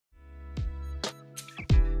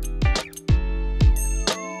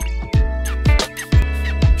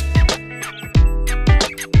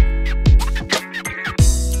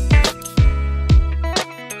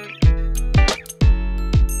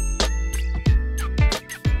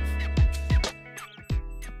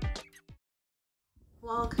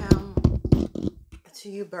to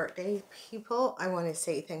you birthday people. I want to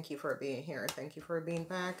say thank you for being here. Thank you for being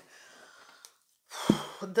back.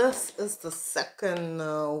 This is the second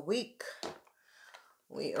week.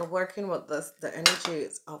 We are working with the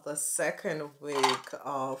energies of the second week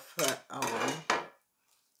of the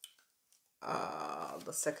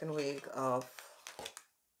second week of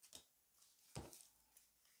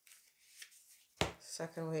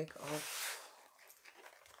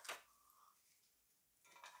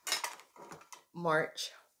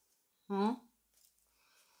March. All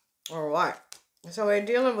right. So we're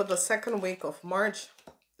dealing with the second week of March.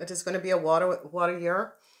 It is going to be a water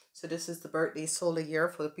year. So this is the birthday solar year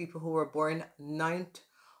for the people who were born 9th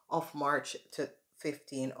of March to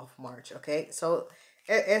 15th of March. Okay. So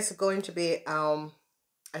it is going to be a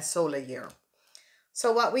solar year.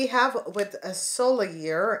 So what we have with a solar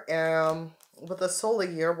year,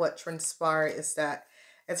 what transpires is that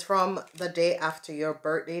it's from the day after your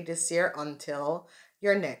birthday this year until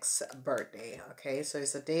your next birthday. Okay, so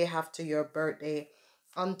it's a day after your birthday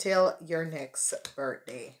until your next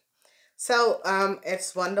birthday. So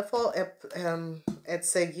it's wonderful.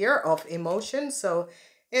 It's a year of emotion, so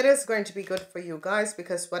it is going to be good for you guys,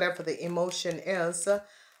 because whatever the emotion is,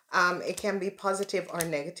 it can be positive or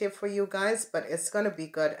negative for you guys, but it's going to be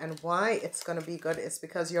good. And why it's going to be good is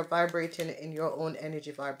because you're vibrating in your own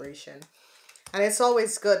energy vibration. And it's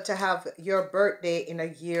always good to have your birthday in a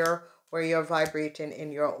year where you're vibrating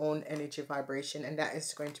in your own energy vibration. And that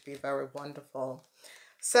is going to be very wonderful.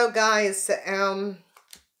 So guys, we're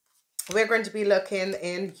going to be looking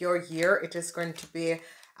in your year. It is going to be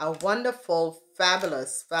a wonderful,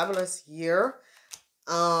 fabulous year.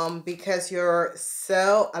 Because you're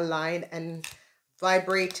so aligned and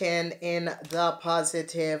vibrating in the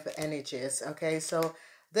positive energies. Okay, so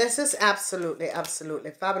this is absolutely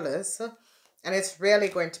fabulous. And it's really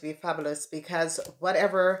going to be fabulous, because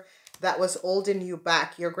whatever that was holding you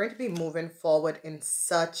back, you're going to be moving forward in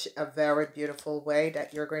such a very beautiful way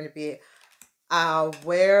that you're going to be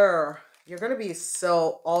aware. You're going to be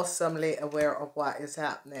so awesomely aware of what is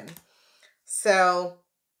happening. So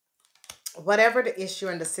whatever the issue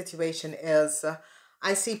and the situation is,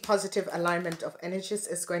 I see positive alignment of energies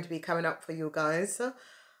is going to be coming up for you guys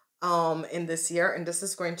in this year. And this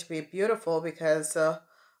is going to be beautiful, because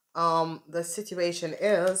the situation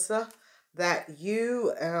is that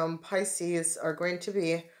you Pisces are going to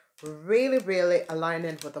be really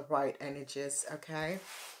aligning with the right energies. Okay,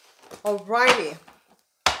 alrighty.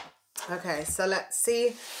 Okay, so let's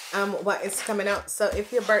see what is coming out. So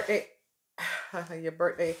if your birthday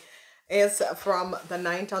is from the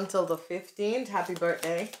 9th until the 15th, happy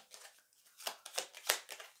birthday.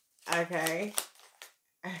 Okay.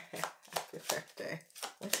 Happy birthday.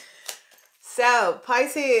 So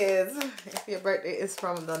Pisces, if your birthday is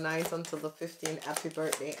from the 9th until the 15th, happy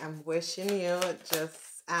birthday. I'm wishing you just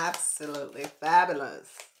absolutely fabulous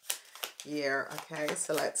year. Okay,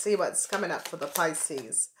 so let's see what's coming up for the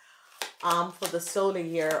Pisces for the solar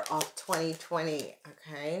year of 2020.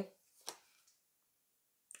 Okay.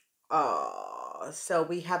 So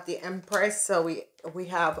we have the Empress. So we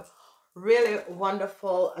have really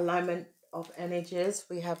wonderful alignment of energies.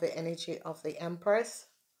 We have the energy of the Empress.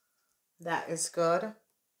 That is good.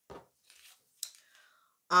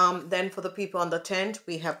 Then for the people on the 10th,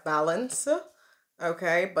 we have balance.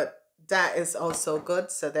 Okay, but that is also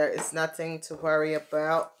good. So there is nothing to worry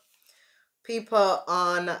about. People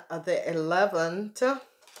on the 11th.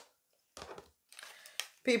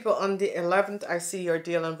 People on the 11th, I see you're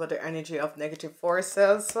dealing with the energy of negative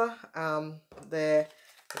forces. The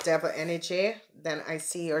devil energy. Then I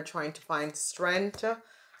see you're trying to find strength.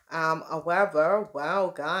 However,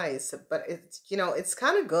 wow, guys, but it's, you know, it's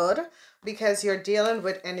kind of good, because you're dealing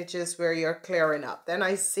with energies where you're clearing up. Then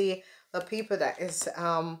I see the people that is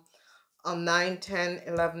on 9, 10,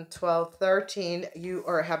 11, 12, 13, you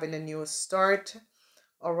are having a new start.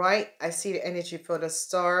 All right, I see the energy for the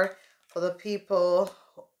star. For the people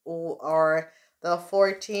who are the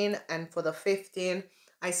 14 and for the 15,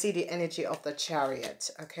 I see the energy of the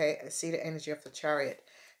Chariot. Okay, I see the energy of the Chariot.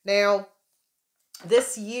 Now,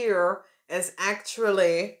 this year is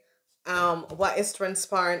actually, what is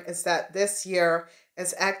transpiring is that this year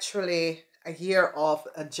is actually a year of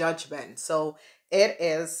a judgment. So it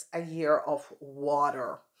is a year of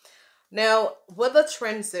water. Now, with the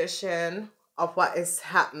transition of what is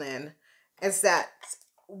happening is that,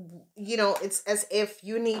 you know, it's as if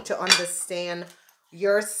you need to understand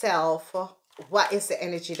yourself. What is the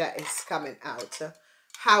energy that is coming out?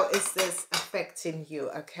 How is this affecting you?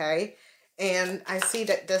 Okay. And I see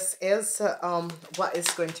that this is what is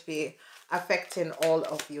going to be affecting all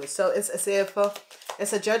of you. So it's as if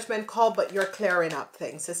it's a judgment call, but you're clearing up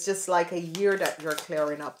things. It's just like a year that you're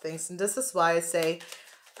clearing up things. And this is why I say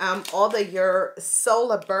all your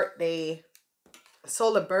solar birthday,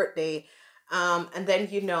 and then,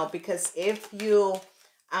 you know, because if you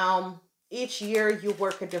each year you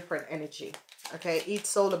work a different energy. Okay, each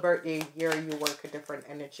solar birthday year you work a different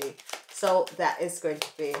energy. So that is going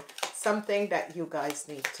to be something that you guys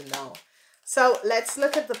need to know. So let's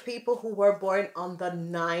look at the people who were born on the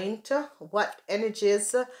 9th. What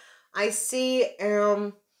energies I see?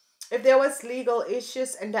 If there was legal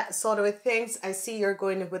issues and that sort of things, I see you're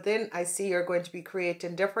going within. I see you're going to be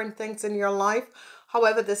creating different things in your life.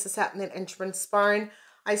 However, this is happening and transpiring.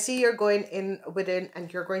 I see you're going in within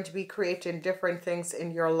and you're going to be creating different things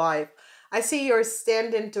in your life. I see you're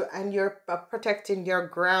standing to and you're protecting your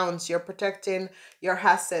grounds. You're protecting your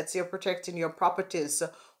assets. You're protecting your properties.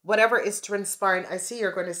 Whatever is transpiring, I see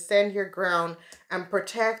you're going to stand your ground and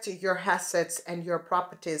protect your assets and your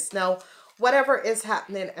properties. Now, whatever is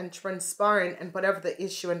happening and transpiring and whatever the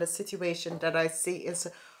issue and the situation that I see is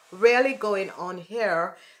really going on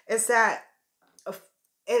here is that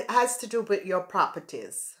it has to do with your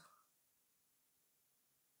properties.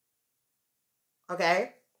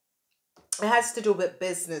 Okay? It has to do with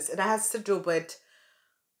business. It has to do with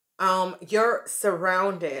your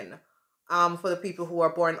surrounding for the people who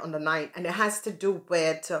are born on the 9th. And it has to do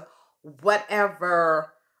with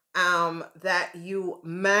whatever that you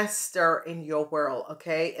master in your world.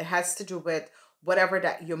 Okay? It has to do with whatever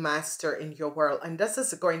that you master in your world. And this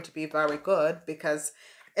is going to be very good because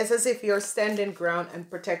it's as if you're standing ground and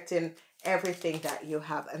protecting everything that you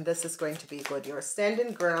have. And this is going to be good. You're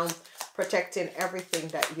standing ground, protecting everything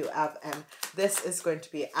that you have. And this is going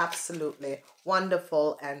to be absolutely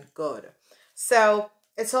wonderful and good. So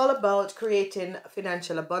it's all about creating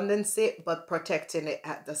financial abundance, but protecting it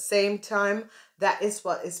at the same time. That is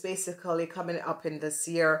what is basically coming up in this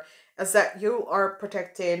year, is that you are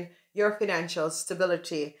protecting your financial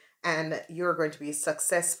stability and you're going to be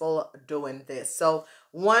successful doing this. So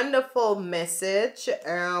wonderful message.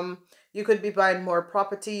 You could be buying more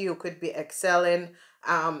property. You could be excelling.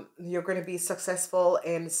 You're going to be successful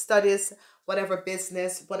in studies, whatever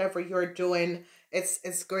business, whatever you're doing.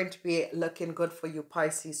 It's going to be looking good for you,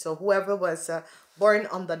 Pisces. So whoever was born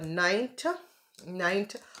on the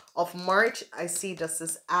 9th of March, I see this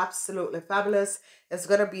is absolutely fabulous. It's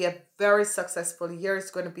going to be a very successful year.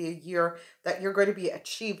 It's going to be a year that you're going to be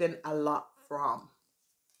achieving a lot from.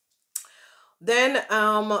 Then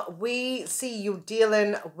we see you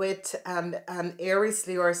dealing with an Aries,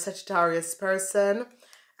 Leo, or Sagittarius person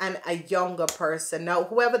and a younger person. Now,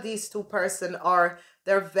 whoever these two person are,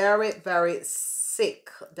 they're very, very sick.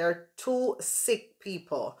 They're two sick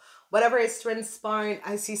people. Whatever is transpiring,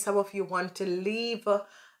 I see some of you want to leave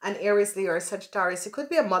an Aries, Leo, or Sagittarius. It could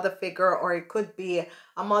be a mother figure or it could be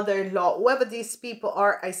a mother-in-law. Whoever these people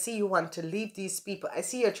are, I see you want to leave these people. I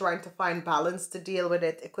see you're trying to find balance to deal with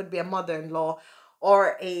it. It could be a mother-in-law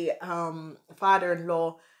or a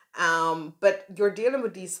father-in-law. But you're dealing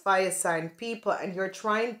with these fire sign people and you're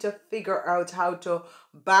trying to figure out how to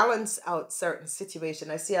balance out certain situations.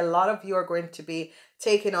 I see a lot of you are going to be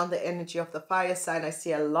taking on the energy of the fire sign. I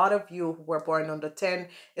see a lot of you who were born on the 10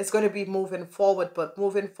 is going to be moving forward, but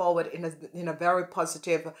moving forward in a very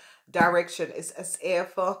positive direction. It's as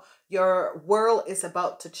if your world is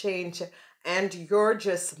about to change and you're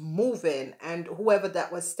just moving, and whoever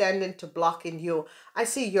that was standing to blocking you, I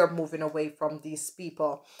see you're moving away from these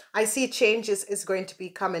people. I see changes is going to be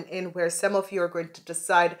coming in where some of you are going to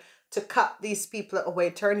decide to cut these people away,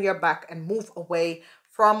 turn your back and move away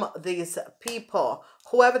from these people,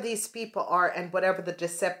 whoever these people are, and whatever the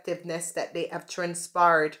deceptiveness that they have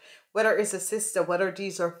transpired, whether it's a sister, whether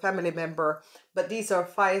these are family member, but these are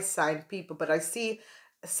fire sign people. But I see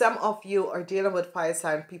some of you are dealing with fire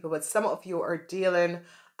sign people, but some of you are dealing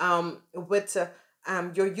with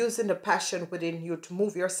you're using the passion within you to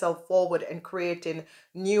move yourself forward and creating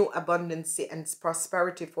new abundance and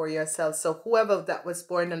prosperity for yourself. So whoever that was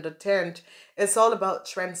born on the 10th, it's all about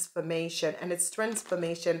transformation, and it's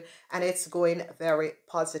transformation and it's going very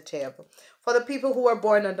positive. For the people who are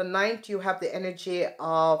born on the 9th, you have the energy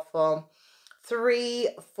of 3,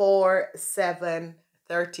 4, 7,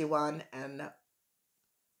 31 and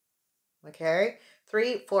okay,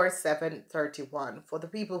 3, 4, 7, 31. For the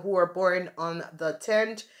people who are born on the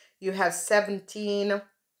 10th, you have 17,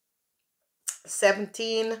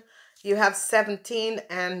 you have 17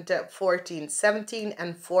 and 14, 17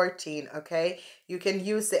 and 14, okay? You can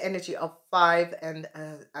use the energy of 5 and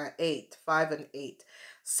 8, 5 and 8.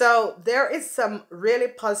 So there is some really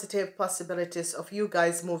positive possibilities of you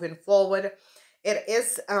guys moving forward It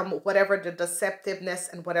is whatever the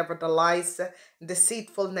deceptiveness and whatever the lies,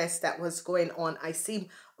 deceitfulness that was going on. I see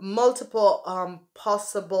multiple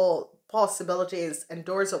possibilities and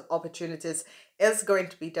doors of opportunities is going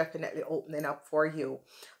to be definitely opening up for you.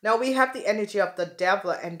 Now we have the energy of the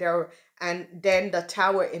devil and then the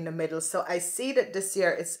tower in the middle. So I see that this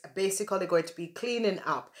year is basically going to be cleaning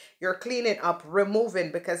up. You're cleaning up,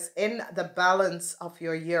 removing, because in the balance of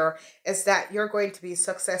your year is that you're going to be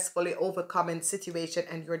successfully overcoming situation,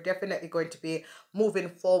 and you're definitely going to be moving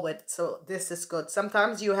forward. So this is good.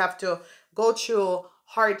 Sometimes you have to go through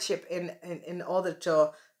hardship in order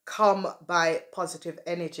to come by positive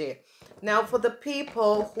energy. Now for the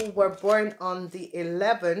people who were born on the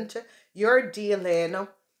 11th, you're dealing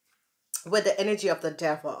with the energy of the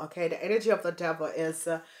devil. Okay, the energy of the devil is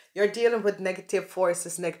you're dealing with negative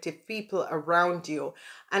forces, negative people around you,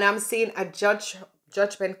 and I'm seeing a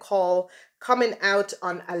judgment call coming out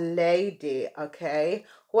on a lady. Okay,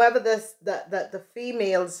 whoever the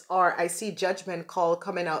females are, I see judgment call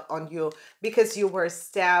coming out on you because you were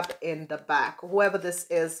stabbed in the back. Whoever this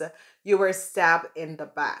is, you were stabbed in the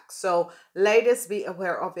back. So ladies, be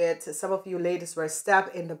aware of it. Some of you ladies were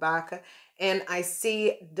stabbed in the back, and I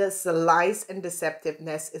see this lies and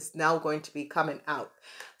deceptiveness is now going to be coming out.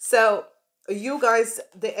 So you guys,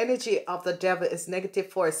 the energy of the devil is negative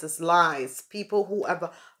forces, lies, people who ever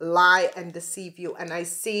lie and deceive you. And I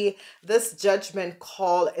see this judgment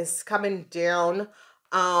call is coming down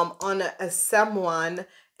on someone,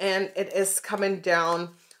 and it is coming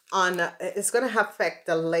down on, it's going to affect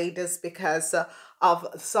the ladies because of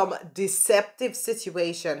some deceptive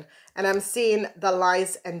situation. And I'm seeing the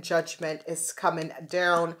lies and judgment is coming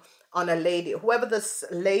down on a lady. Whoever this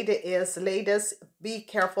lady is, ladies, be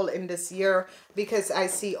careful in this year because I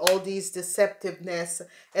see all these deceptiveness.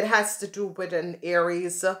 It has to do with an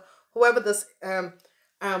Aries. Whoever this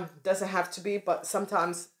doesn't have to be, but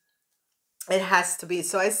sometimes it has to be.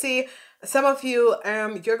 So I see some of you,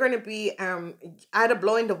 you're going to be either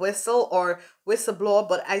blowing the whistle or whistleblower,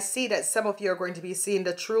 but I see that some of you are going to be seeing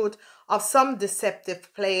the truth of some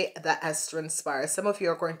deceptive play that has transpired. Some of you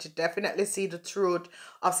are going to definitely see the truth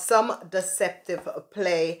of some deceptive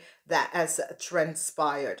play that has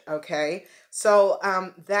transpired. Okay, so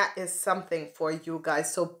that is something for you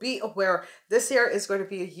guys. So be aware, this year is going to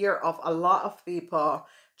be a year of a lot of people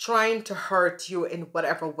trying to hurt you in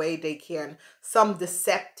whatever way they can. Some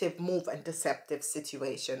deceptive move and deceptive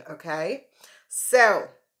situation, okay? So,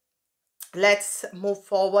 let's move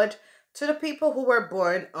forward to the people who were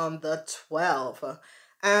born on the 12th.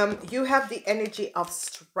 You have the energy of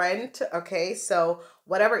strength, okay? So,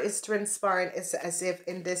 whatever is transpiring is as if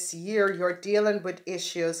in this year you're dealing with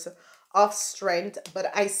issues of strength, but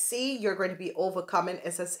I see you're going to be overcoming.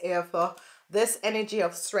 It's as if this energy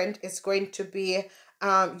of strength is going to be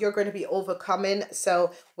you're going to be overcoming.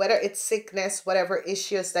 So whether it's sickness, whatever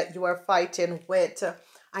issues that you are fighting with,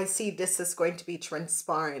 I see this is going to be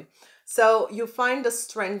transpiring. So you find the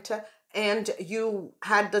strength and you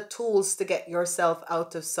had the tools to get yourself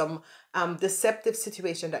out of some deceptive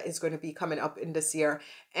situation that is going to be coming up in this year.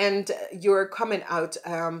 And you're coming out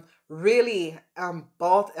really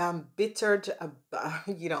both bittered,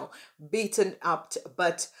 you know, beaten up,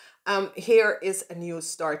 but here is a new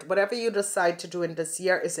start. Whatever you decide to do in this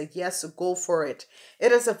year is a yes, go for it.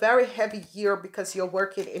 It is a very heavy year because you're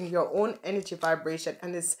working in your own energy vibration,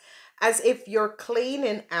 and it's as if you're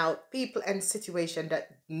cleaning out people and situation that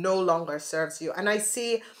no longer serves you. And I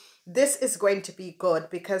see this is going to be good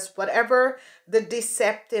because whatever the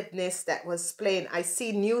deceptiveness that was playing, I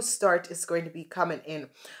see new start is going to be coming in.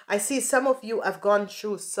 I see some of you have gone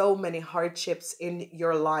through so many hardships in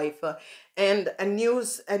your life, and a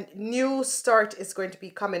new start is going to be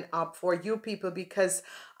coming up for you people, because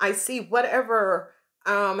I see whatever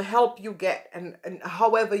help you get and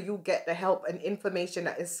however you get the help and information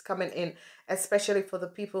that is coming in, especially for the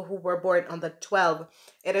people who were born on the 12th,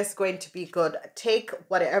 it is going to be good. Take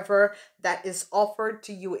whatever that is offered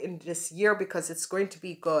to you in this year because it's going to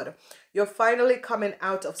be good. You're finally coming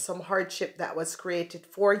out of some hardship that was created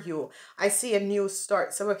for you. I see a new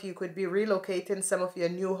start. Some of you could be relocating. Some of your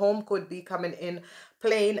new home could be coming in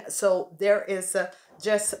plain. So there is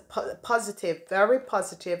just positive, very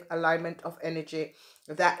positive alignment of energy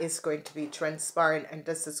that is going to be transpiring, and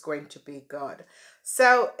this is going to be good.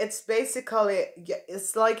 So it's basically,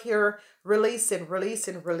 it's like you're releasing.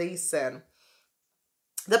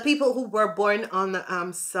 The people who were born on,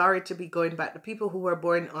 I'm sorry to be going back, the people who were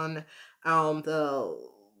born on the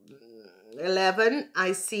 11,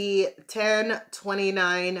 I see 10,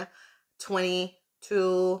 29,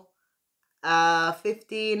 22,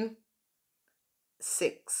 15,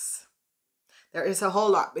 6. There is a whole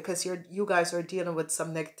lot because you guys are dealing with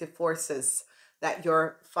some negative forces that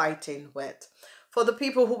you're fighting with. For the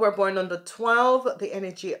people who were born on the 12, the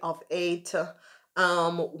energy of 8,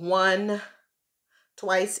 1,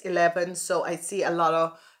 twice 11. So I see a lot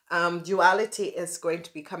of duality is going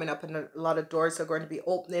to be coming up, and a lot of doors are going to be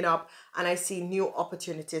opening up, and I see new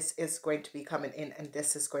opportunities is going to be coming in, and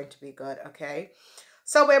this is going to be good. Okay,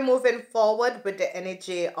 so we're moving forward with the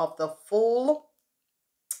energy of the Fool.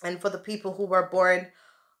 And for the people who were born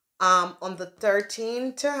on the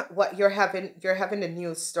 13th, what you're having a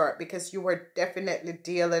new start, because you were definitely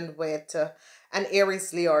dealing with an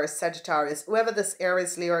Aries, Leo, or Sagittarius. Whoever this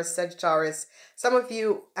Aries, Leo, or Sagittarius, some of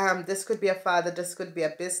you, this could be a father, this could be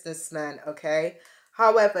a businessman. Okay,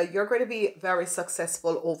 however, you're going to be very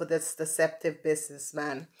successful over this deceptive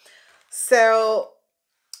businessman. So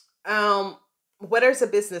whether it's a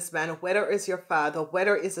businessman, whether it's your father,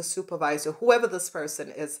 whether it's a supervisor, whoever this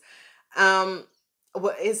person is,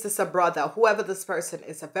 is this a brother, whoever this person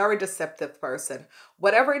is, a very deceptive person,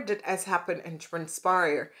 whatever that has happened and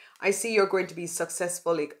transpire, I see you're going to be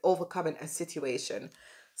successfully overcoming a situation.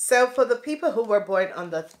 So for the people who were born on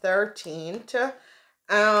the 13th,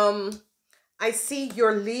 I see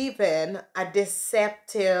you're leaving a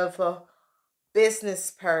deceptive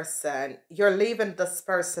business person. You're leaving this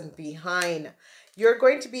person behind. You're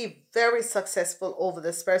going to be very successful over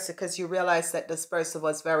this person because you realize that this person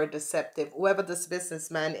was very deceptive. Whoever this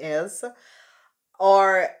businessman is,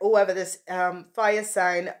 or whoever this fire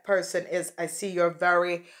sign person is, I see you're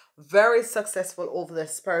very, very successful over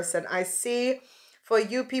this person. I see for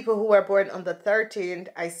you people who are born on the 13th,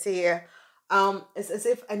 I see it's as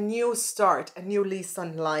if a new start, a new lease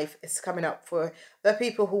on life is coming up for the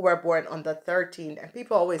people who were born on the 13th. And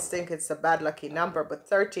people always think it's a bad lucky number, but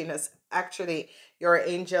 13 is actually your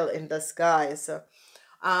angel in disguise.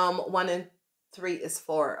 1 and 3 is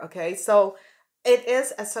 4. Okay, so it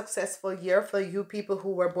is a successful year for you people who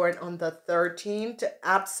were born on the 13th.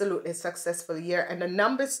 Absolutely successful year. And the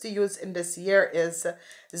numbers to use in this year is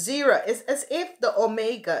 0. It's as if the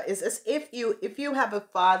Omega is as if you have a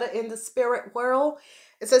father in the spirit world.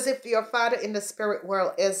 It's as if your father in the spirit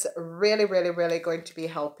world is really, really, really going to be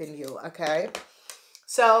helping you. Okay,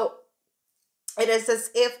 so it is as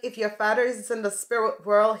if your father is in the spirit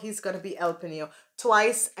world, he's going to be helping you.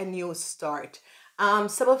 Twice a new start.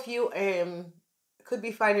 Some of you could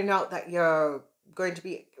be finding out that you're going to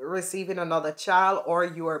be receiving another child, or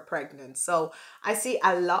you are pregnant. So I see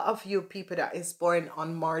a lot of you people that is born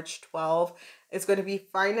on March 12 is going to be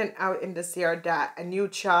finding out in this year that a new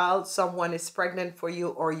child, someone is pregnant for you,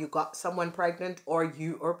 or you got someone pregnant, or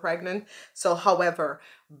you are pregnant. So however,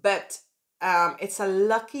 but it's a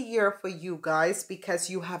lucky year for you guys because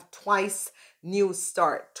you have twice new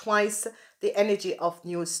start, twice the energy of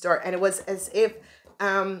new start. And it was as if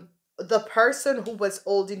the person who was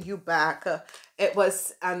holding you back, it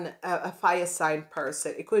was a fire sign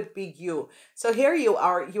person. It could be you. So here you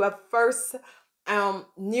are, you have first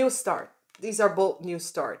new start. These are both new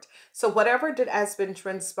start. So whatever that has been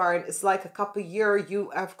transpiring is like a couple year you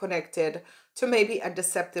have connected to maybe a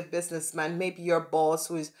deceptive businessman, maybe your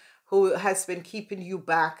boss who has been keeping you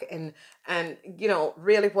back and you know,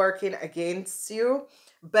 really working against you.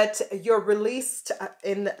 But you're released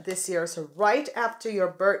in this year. So right after your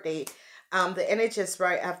birthday, the energy is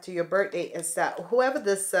right after your birthday is that whoever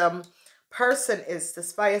this person is,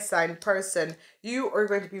 this fire sign person, you are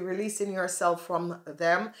going to be releasing yourself from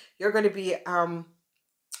them. You're going to be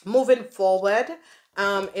moving forward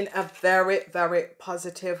in a very, very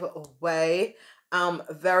positive way.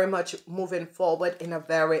 Very much moving forward in a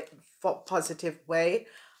very positive way,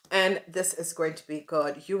 and this is going to be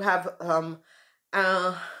good. You have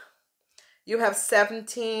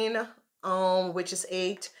 17, which is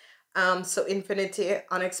 8. So infinity,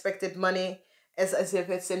 unexpected money is as if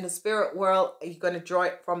it's in the spirit world. You're going to draw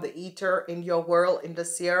it from the ether in your world in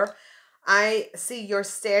this year. I see you're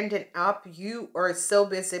standing up. You are so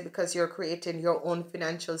busy because you're creating your own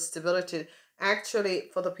financial stability. Actually,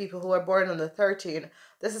 for the people who are born on the 13th,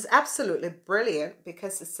 this is absolutely brilliant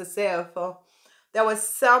because it's as if there was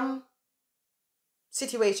some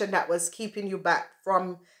situation that was keeping you back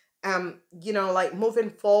from you know, like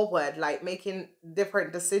moving forward, like making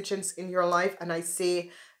different decisions in your life. And I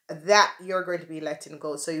see that you're going to be letting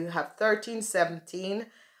go. So you have 13, 17,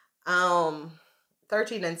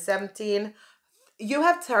 13 and 17. You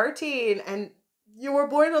have 13 and you were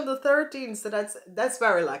born on the 13th. So that's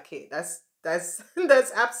very lucky. That's that's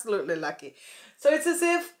absolutely lucky. So it's as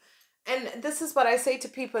if, and this is what I say to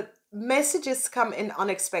people, messages come in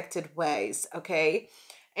unexpected ways. Okay,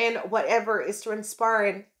 and whatever is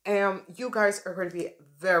transpiring, you guys are going to be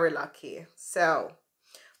very lucky. So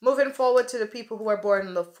Moving forward to the people who are born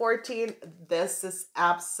on the 14th, this is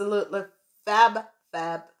absolutely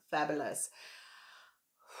fabulous.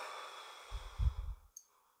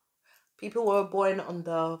 People who are born on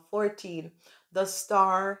the 14th, the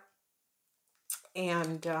star,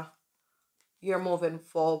 and you're moving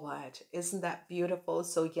forward. Isn't that beautiful?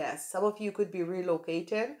 So yes, some of you could be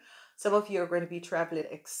relocating. Some of you are going to be traveling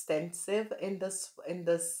extensive in this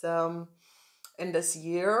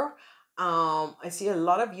year. I see a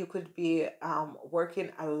lot of you could be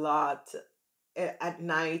working a lot at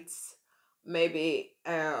nights, maybe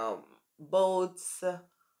boats,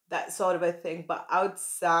 that sort of a thing. But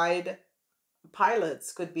outside,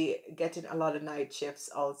 pilots could be getting a lot of night shifts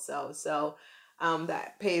also. So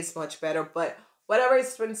that pays much better. But whatever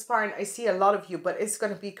is transpiring, I see a lot of you, but it's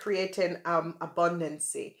going to be creating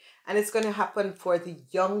abundancy, and it's going to happen for the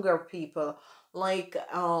younger people, like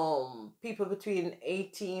people between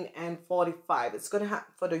 18 and 45. It's going to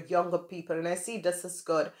happen for the younger people, and I see this is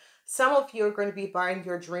good. Some of you are going to be buying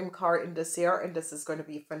your dream car in this year, and this is going to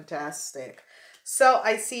be fantastic. So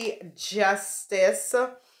I see justice,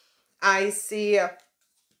 I see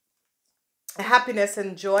happiness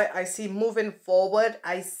and joy, I see moving forward,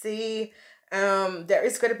 I see there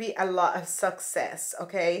is going to be a lot of success.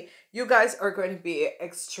 Okay, you guys are going to be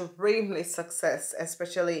extremely success,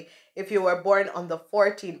 especially if you were born on the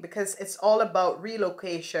 14th, because it's all about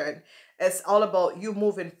relocation, it's all about you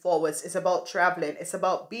moving forwards, it's about traveling, it's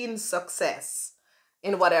about being success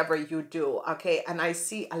in whatever you do. Okay, and I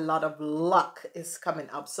see a lot of luck is coming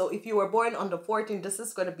up. So if you were born on the 14th, this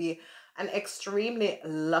is going to be an extremely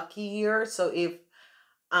lucky year. So if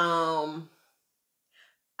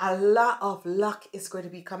a lot of luck is going to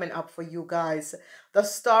be coming up for you guys. The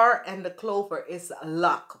star and the clover is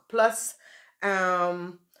luck, plus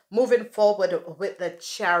moving forward with the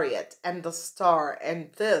chariot and the star,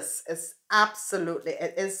 and this is absolutely,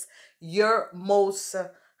 it is your most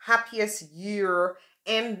happiest year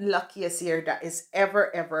and luckiest year that is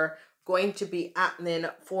ever going to be happening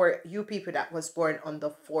for you people that was born on the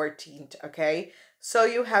 14th. Okay, so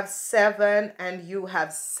you have 7 and you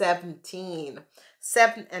have 17.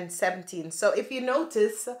 7 and 17. So if you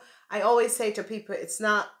notice, I always say to people, it's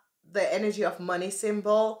not the energy of money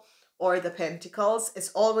symbol or the pentacles.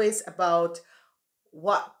 It's always about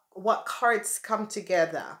what cards come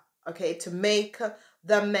together, okay, to make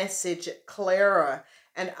the message clearer.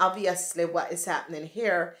 And obviously what is happening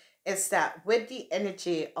here is that with the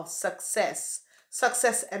energy of success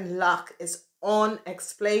and luck is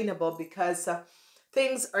unexplainable, because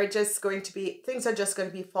things are just going to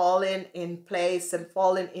be falling in place and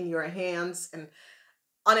falling in your hands, and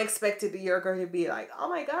unexpectedly you're going to be like, oh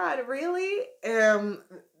my God, really?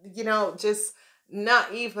 You know, just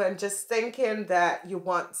not even just thinking that you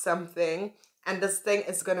want something and this thing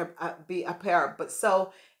is going to be apparent. But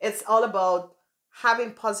so it's all about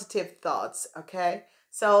having positive thoughts. Okay,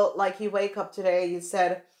 so like you wake up today, you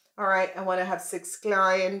said, all right, I want to have 6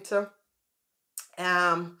 clients,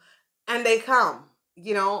 and they come,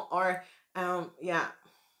 you know, or yeah,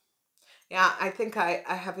 I think I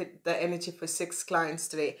have the energy for 6 clients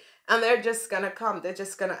today, and they're just gonna come, they're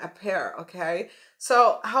just gonna appear. Okay,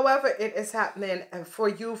 so however it is happening, and for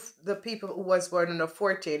you, the people who was born on the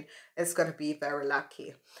 14th, is gonna be very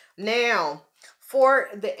lucky. Now for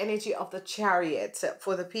the energy of the chariot,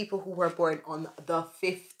 for the people who were born on the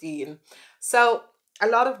 15th, so a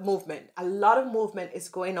lot of movement is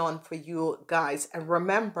going on for you guys. And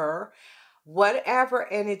remember,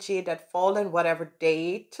 whatever energy that fall in whatever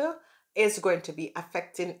date is going to be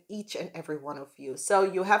affecting each and every one of you. So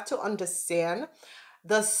you have to understand,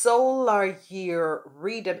 the solar year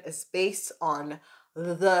reading is based on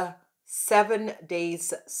the 7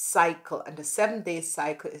 days cycle, and the 7 days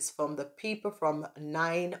cycle is from the people from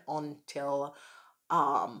 9 until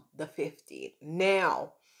the 15th.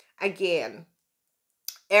 Now again,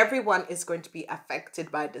 everyone is going to be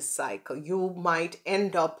affected by this cycle. You might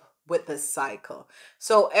end up with this cycle.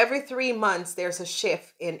 So every 3 months, there's a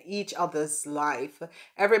shift in each other's life.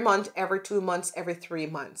 Every month, every 2 months, every 3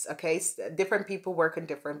 months. Okay, so different people work in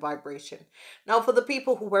different vibration. Now, for the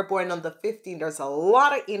people who were born on the 15th, there's a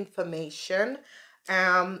lot of information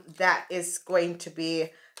that is going to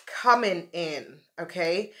be coming in.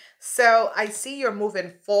 Okay, so I see you're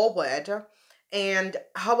moving forward. And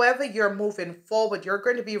however you're moving forward, you're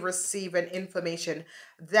going to be receiving information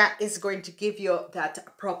that is going to give you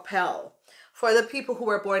that propel. For the people who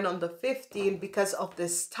were born on the 15th, because of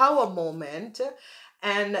this tower moment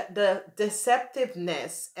and the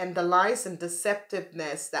deceptiveness and the lies and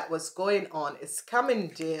deceptiveness that was going on is coming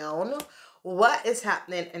down, what is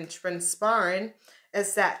happening and transpiring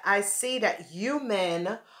is that I see that you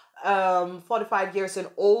men 45 years and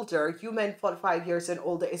older, you men 45 years and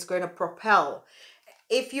older, is going to propel.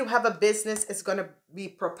 If you have a business, it's going to be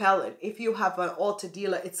propelling. If you have an auto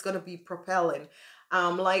dealer, it's going to be propelling.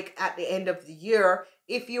 Like at the end of the year,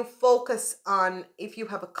 if you focus on, if you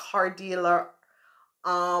have a car dealer,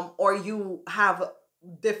 or you have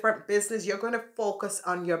different business, you're going to focus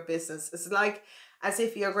on your business. It's like as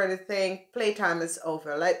if you're going to think playtime is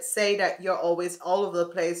over. Let's say that you're always all over the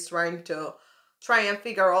place try and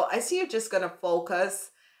figure out. I see you're just going to focus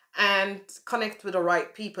and connect with the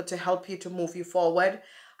right people to help you to move you forward.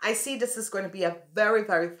 I see this is going to be a very,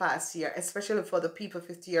 very fast year, especially for the people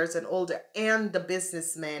 50 years and older and the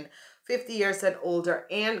businessmen 50 years and older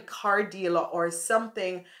and car dealer or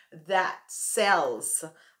something that sells.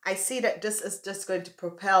 I see that this is just going to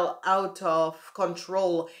propel out of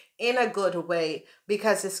control in a good way,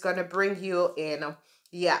 because it's going to bring you in,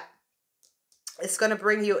 yeah, it's going to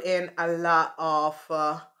bring you in a lot of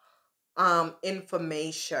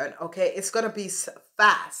information. Okay, it's going to be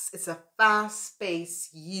fast. It's a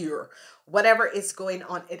fast-paced year. Whatever is going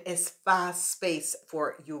on, it is fast-paced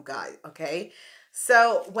for you guys. Okay,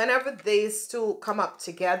 so whenever these two come up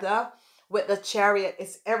together with the Chariot,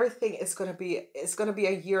 it's everything is going to be, it's going to be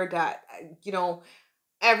a year that, you know,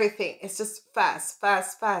 everything is just fast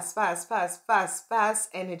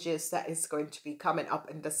energies that is going to be coming up,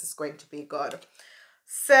 and this is going to be good.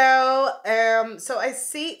 So so I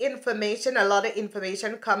see information, a lot of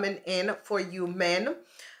information coming in for you men,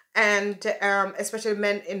 and especially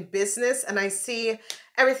men in business, and I see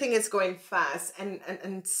everything is going fast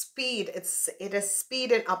and speed. It is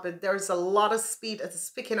speeding up, and there's a lot of speed.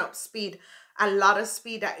 It's picking up speed, a lot of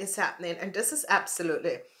speed that is happening, and this is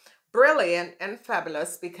absolutely brilliant and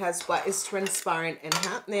fabulous, because what is transpiring and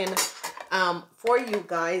happening for you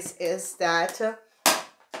guys is that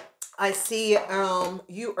I see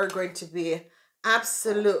you are going to be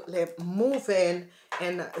absolutely moving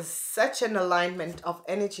in such an alignment of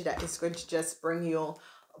energy that is going to just bring you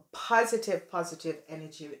positive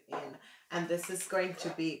energy in, and this is going to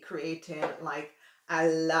be creating like a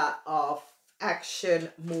lot of action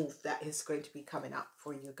move that is going to be coming up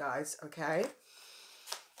for you guys. Okay,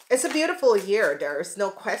 it's a beautiful year. There's no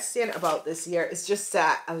question about this year. It's just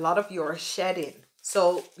that a lot of you are shedding.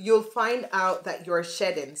 So you'll find out that you're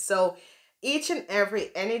shedding. So each and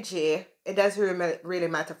every energy, it doesn't really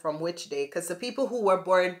matter from which day, because the people who were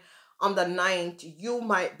born on the 9th, you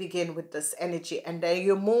might begin with this energy, and then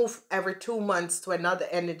you move every 2 months to another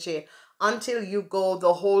energy until you go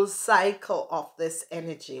the whole cycle of this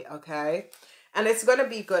energy. Okay, and it's going to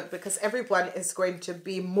be good because everyone is going to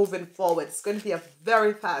be moving forward. It's going to be a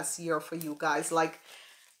very fast year for you guys. Like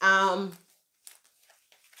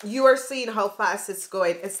you are seeing how fast it's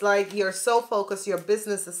going. It's like you're so focused, your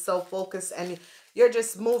business is so focused, and you're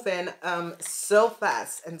just moving so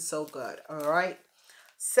fast and so good. All right,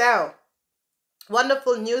 so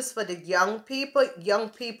wonderful news for the young people. Young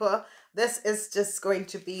people, this is just going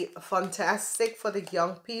to be fantastic for the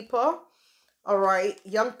young people. All right,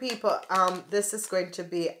 young people, this is going to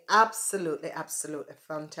be absolutely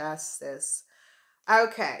fantastic.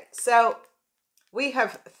 Okay, so we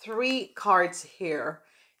have 3 cards here,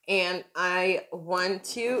 and I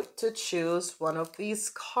want you to choose one of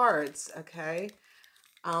these cards. Okay,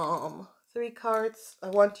 3 cards. I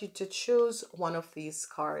want you to choose one of these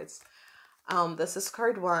cards. This is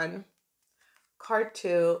card 1, card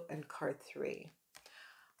 2, and card 3.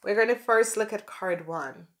 We're going to first look at card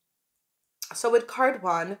 1. So with card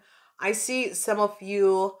 1, I see some of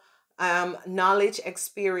you knowledge,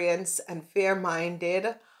 experience, and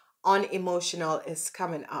fair-minded, unemotional is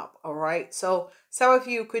coming up. All right, so some of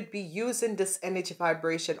you could be using this energy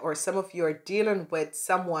vibration, or some of you are dealing with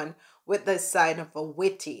someone with the sign of a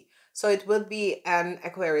witty. So it will be an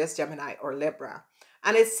Aquarius, Gemini, or Libra.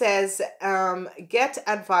 And it says, get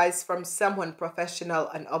advice from someone professional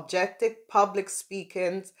and objective, public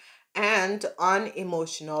speaking, and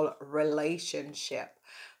unemotional relationship.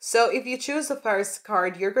 So if you choose the first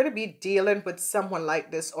card, you're going to be dealing with someone like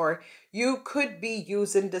this, or you could be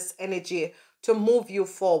using this energy to move you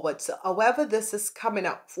forward. So however this is coming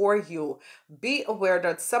up for you, be aware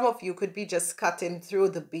that some of you could be just cutting through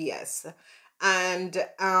the BS. And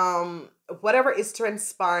whatever is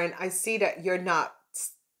transpiring, I see that you're not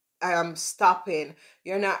stopping,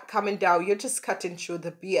 you're not coming down, you're just cutting through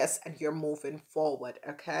the BS and you're moving forward.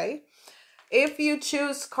 Okay, if you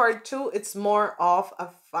choose card 2, it's more of a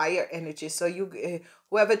fire energy. So you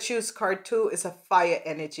whoever choose card 2 is a fire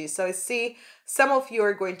energy. So I see some of you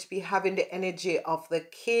are going to be having the energy of the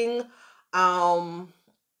king,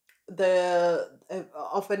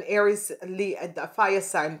 of an Aries, a fire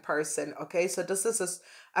sign person. Okay, so this is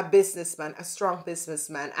a businessman, a strong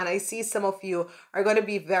businessman, and I see some of you are going to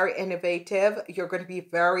be very innovative. You're going to be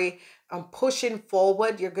very pushing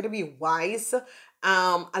forward. You're going to be wise.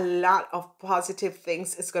 A lot of positive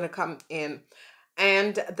things is going to come in.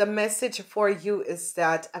 And the message for you is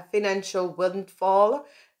that a financial windfall,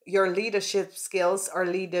 your leadership skills are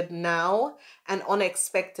needed now, and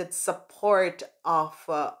unexpected support of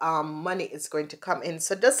money is going to come in.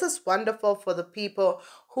 So this is wonderful for the people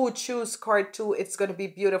who choose card 2. It's going to be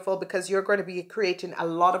beautiful because you're going to be creating a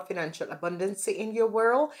lot of financial abundance in your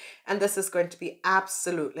world, and this is going to be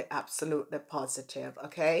absolutely, absolutely positive.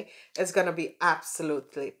 Okay, it's going to be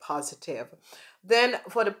absolutely positive. Then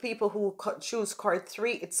for the people who choose card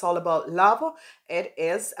 3, it's all about love. It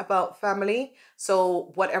is about family.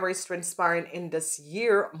 So whatever is transpiring in this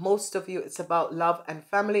year, most of you, it's about love and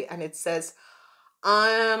family. And it says,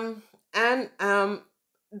 and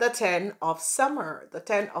the 10 of summer, the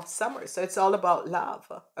 10 of summer. So it's all about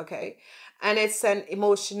love. Okay. And it's an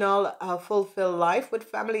emotional, fulfilled life with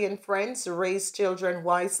family and friends. Raise children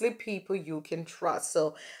wisely, people you can trust.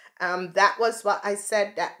 So that was what I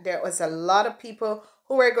said, that there was a lot of people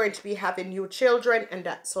who were going to be having new children and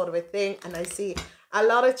that sort of a thing. And I see a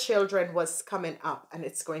lot of children was coming up, and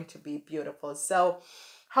it's going to be beautiful. So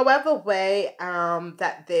however way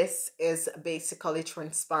that this is basically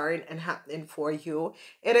transpiring and happening for you,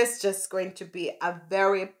 it is just going to be a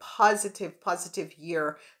very positive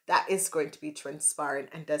year that is going to be transpiring,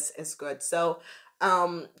 and this is good. So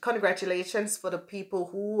congratulations for the people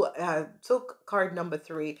who took card number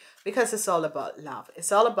 3, because it's all about love.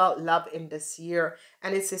 It's all about love in this year,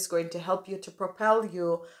 and it's just going to help you to propel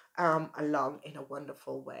you along in a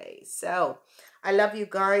wonderful way. So I love you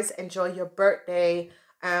guys. Enjoy your birthday.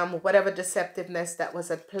 Whatever deceptiveness that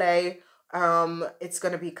was at play, it's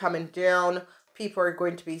going to be coming down. People are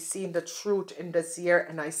going to be seeing the truth in this year,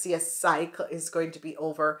 and I see a cycle is going to be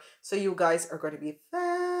over. So you guys are going to be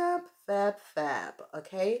fab.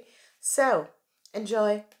 Okay, so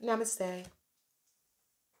enjoy. Namaste.